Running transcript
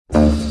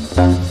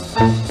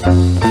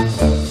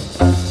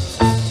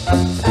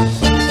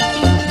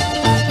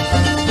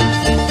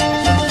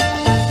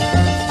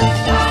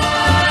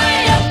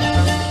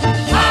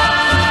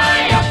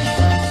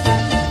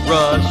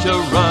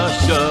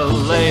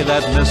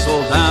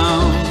missile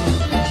down.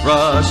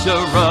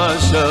 Russia,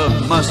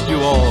 Russia, must you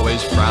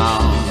always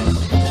frown?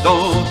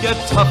 Don't get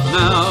tough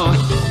now,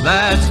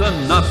 that's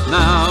enough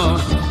now.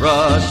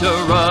 Russia,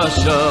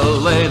 Russia,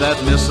 lay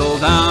that missile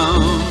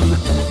down.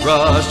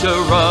 Russia,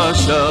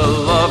 Russia,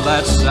 love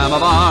that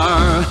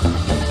samovar,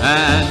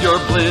 and your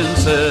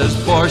blintzes,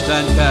 borscht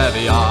and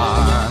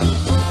caviar,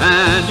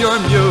 and your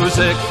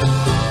music,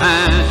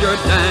 and your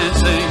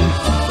dancing.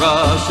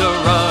 Russia,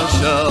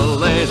 Russia,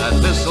 lay that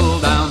missile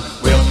down.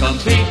 We'll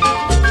compete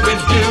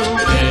with you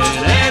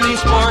in any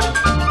sport,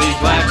 be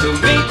glad to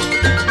meet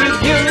with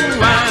you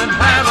and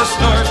have a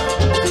snort.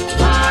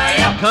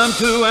 Come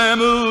to our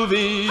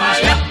movies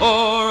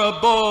or a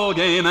ball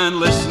game and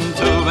listen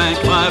to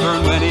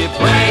Cliburn when he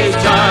plays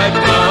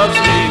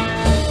Tchaikovsky.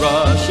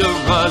 Russia,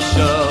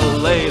 Russia,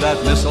 lay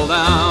that missile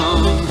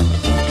down.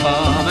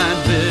 Come and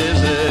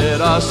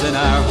visit us in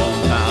our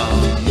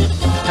hometown.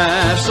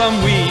 Have some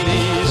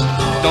Wheaties,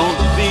 don't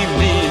be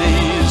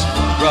meanies.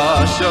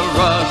 Russia,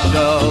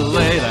 Russia,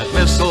 lay that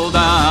missile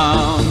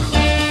down.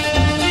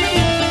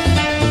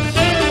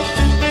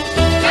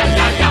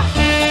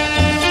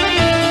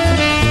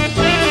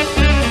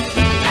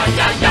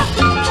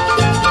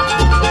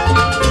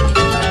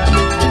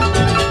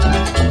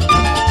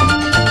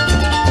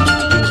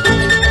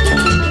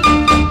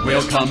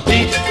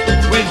 Compete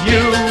with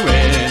you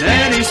in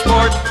any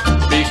sport,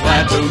 be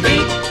glad to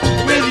meet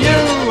with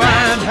you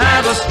and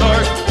have a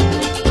snort.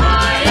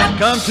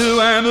 Come to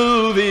our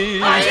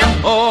movies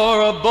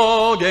or a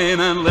ball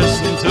game and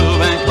listen to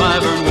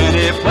Cliburn when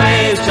he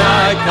plays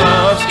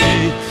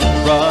Tchaikovsky.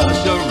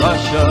 Russia,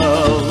 Russia,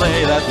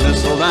 lay that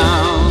missile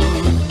down.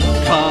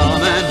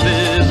 Come and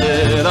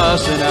visit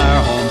us in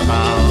our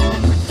hometown.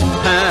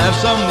 Have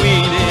some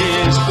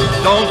Wheaties,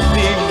 don't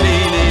be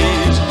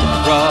meanies.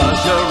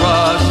 Russia,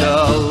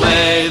 Russia,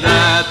 lay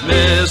that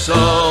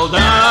missile down.